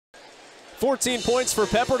14 points for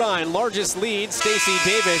Pepperdine, largest lead. Stacey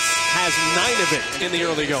Davis has 9 of it in the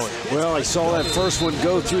early going. Well, I saw that first one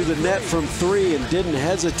go through the net from 3 and didn't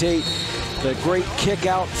hesitate. The great kick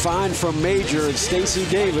out find from Major, and Stacey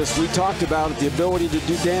Davis, we talked about it, the ability to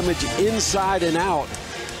do damage inside and out.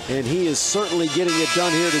 And he is certainly getting it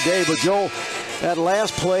done here today. But Joel, that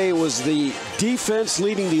last play was the defense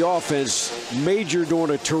leading the offense. Major doing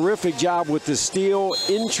a terrific job with the steal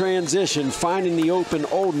in transition, finding the open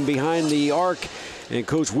Olden behind the arc. And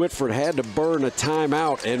Coach Whitford had to burn a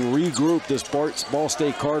timeout and regroup this Ball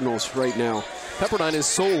State Cardinals right now. Pepperdine is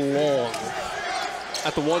so long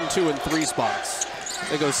at the 1, 2, and 3 spots.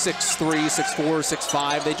 They go 6'3", 6'4",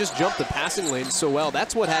 6'5". They just jump the passing lane so well.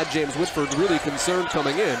 That's what had James Whitford really concerned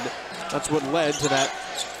coming in. That's what led to that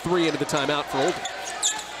 3 into the timeout for Olden.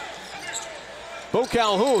 Bo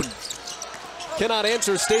Calhoun cannot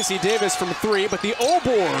answer Stacey Davis from 3, but the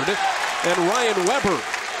O-board, and Ryan Weber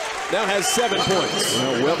now has 7 points.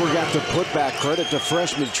 Well, Weber got the putback. Credit to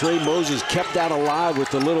freshman Trey Moses, kept that alive with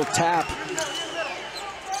the little tap.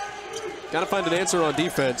 Got to find an answer on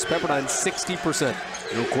defense. Pepperdine 60%.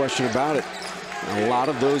 No question about it. A lot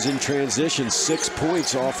of those in transition. 6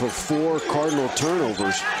 points off of 4 Cardinal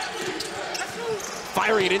turnovers.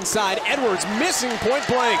 Firing it inside. Edwards missing point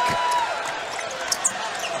blank.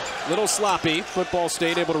 Little sloppy. Football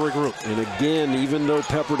State able to regroup. And again, even though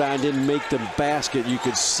Pepperdine didn't make the basket, you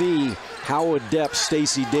could see how adept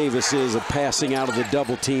Stacey Davis is of passing out of the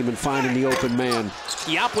double team and finding the open man.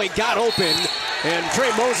 Yapwe got open, and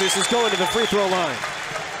Trey Moses is going to the free throw line.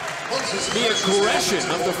 The aggression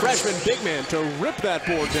of the freshman big man to rip that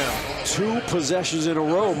board down. 2 possessions in a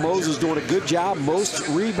row. Moses doing a good job. Most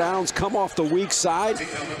rebounds come off the weak side,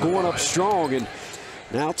 going up strong. And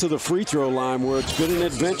now to the free throw line, where it's been an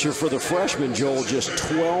adventure for the freshman, Joel. Just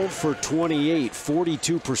 12 for 28,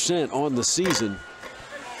 42% on the season.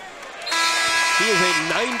 He is a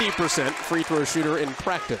 90% free throw shooter in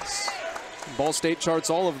practice. Ball State charts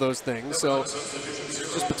all of those things, so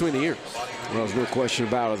just between the ears. Well, there's no question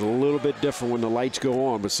about it. A little bit different when the lights go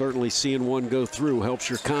on, but certainly seeing one go through helps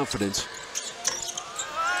your confidence.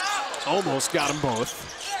 Almost got them both.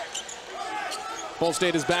 Ball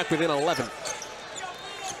State is back within 11.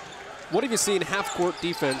 What have you seen half-court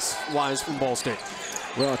defense-wise from Ball State?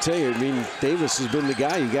 Well, I'll tell you, I mean, Davis has been the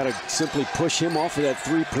guy. You got to simply push him off of that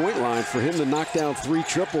three-point line for him to knock down 3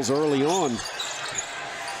 triples early on.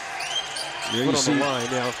 There you see, on the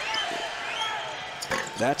line, yeah.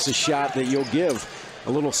 That's a shot that you'll give.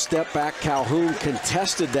 A little step back. Calhoun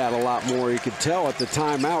contested that a lot more. You could tell at the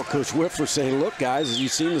timeout, Coach Whitford saying, look, guys, as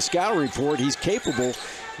you've seen the scouting report, he's capable.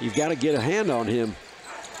 You've got to get a hand on him.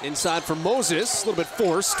 Inside for Moses, a little bit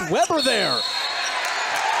forced. Weber there.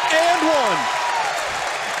 And one.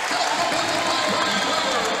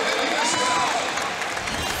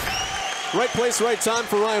 Right place, right time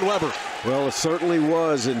for Ryan Weber. Well, it certainly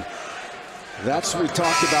was, and that's what we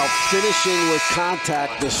talked about, finishing with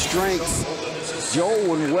contact, the strength. Joel,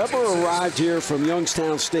 when Weber arrived here from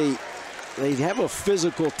Youngstown State, they have a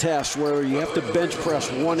physical test where you have to bench press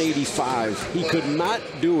 185. He could not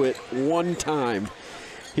do it one time.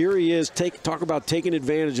 Here he is, talk about taking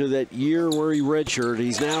advantage of that year where he redshirted.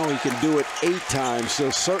 He can do it 8 times, so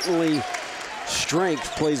certainly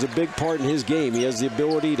strength plays a big part in his game. He has the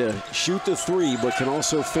ability to shoot the 3, but can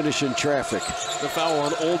also finish in traffic. The foul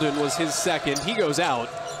on Olden was his 2nd. He goes out.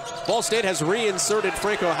 Ball State has reinserted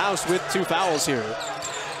Franco House with 2 fouls here.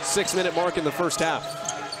 6-minute mark in the first half.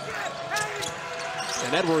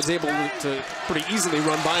 And Edwards able to pretty easily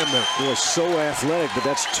run by him there. He was so athletic, but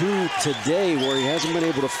that's 2 today where he hasn't been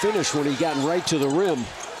able to finish when he gotten right to the rim.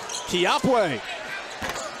 Yapwe.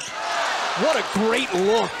 What a great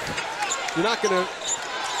look. You're not going to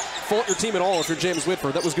fault your team at all if you're James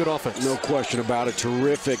Whitford. That was good offense. No question about it.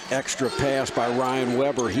 Terrific extra pass by Ryan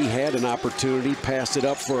Weber. He had an opportunity, passed it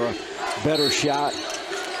up for a better shot.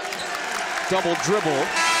 Double dribble.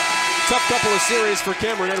 Tough couple of series for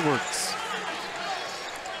Cameron Edwards.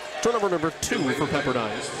 Turnover number 2 for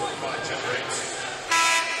Pepperdine.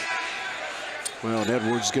 Well,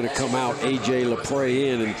 Edwards is going to come out, A.J. LaPrey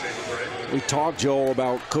in, and we talked, Joel,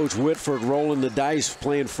 about Coach Whitford rolling the dice,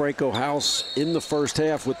 playing Franco House in the first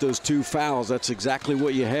half with those 2 fouls. That's exactly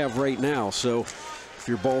what you have right now. So if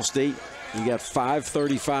you're Ball State, you got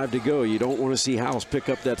 5:35 to go. You don't want to see House pick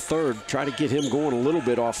up that 3rd. Try to get him going a little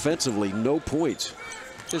bit offensively. No points.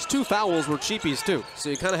 His 2 fouls were cheapies, too. So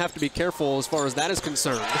you kind of have to be careful as far as that is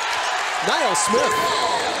concerned. Niall Smith.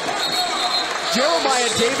 Jeremiah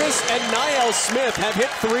Davis and Niall Smith have hit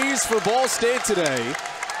 3s for Ball State today.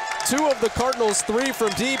 2 of the Cardinals' 3 from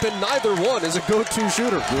deep, and neither one is a go-to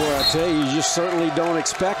shooter. Boy, I tell you just certainly don't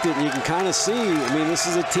expect it. And you can kind of see, I mean, this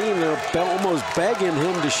is a team, they're almost begging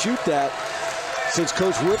him to shoot that. Since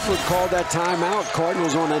Coach Whitford called that timeout,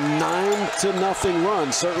 Cardinals on a 9-0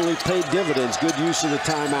 run. Certainly paid dividends. Good use of the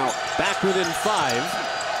timeout. Back within 5.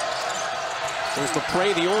 There's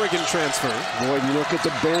LePray, the Oregon transfer. Boy, you look at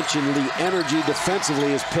the bench and the energy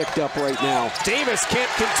defensively is picked up right now. Davis can't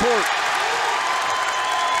contort.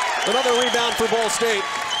 Another rebound for Ball State.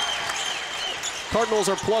 Cardinals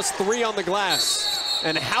are +3 on the glass.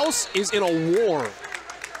 And House is in a war.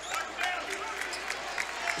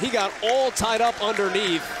 He got all tied up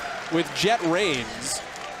underneath with Jet Raines.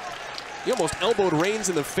 He almost elbowed Raines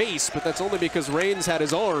in the face, but that's only because Raines had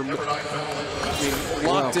his arm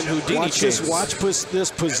locked in Houdini chains. Watch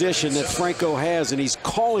this position that Franco has, and he's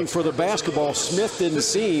calling for the basketball. Smith didn't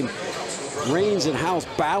see him. Raines and House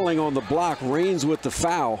battling on the block. Raines with the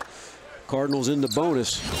foul. Cardinals in the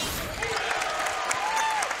bonus.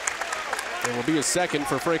 It will be a second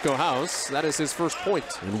for Franco House. That is his first point.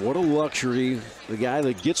 And what a luxury. The guy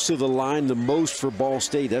that gets to the line the most for Ball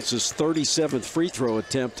State. That's his 37th free throw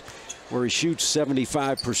attempt, where he shoots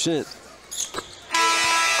 75%.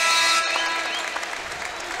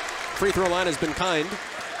 Free throw line has been kind.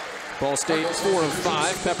 Ball State 4 of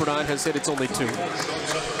 5. Pepperdine has hit its only 2.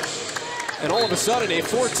 And all of a sudden, a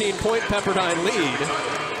 14-point Pepperdine lead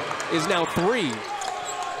is now 3.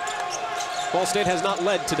 Ball State has not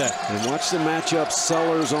led today. And watch the matchup,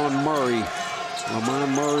 Sellers on Murray.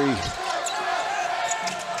 Lamont Murray,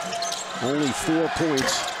 only 4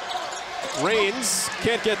 points. Raines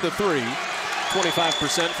can't get the 3.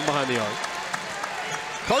 25% from behind the arc.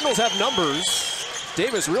 Cardinals have numbers.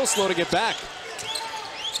 Davis real slow to get back.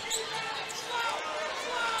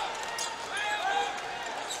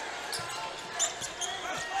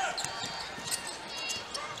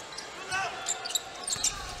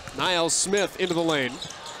 Niles Smith into the lane.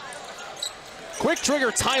 Quick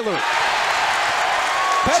trigger, Tyler.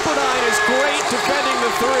 Pepperdine is great defending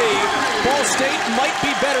the 3. Ball State might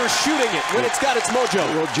be better shooting it when it's got its mojo.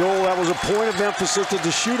 Well, Joel, that was a point of emphasis at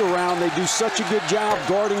the shoot around. They do such a good job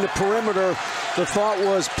guarding the perimeter. The thought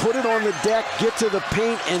was put it on the deck, get to the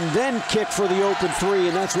paint, and then kick for the open 3,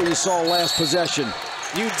 and that's what you saw last possession.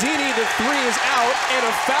 Houdini, the 3 is out, and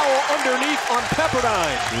a foul underneath on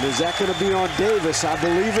Pepperdine. And is that going to be on Davis? I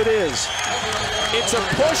believe it is. It's a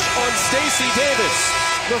push on Stacey Davis.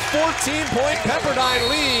 The 14-point Pepperdine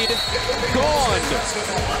lead gone.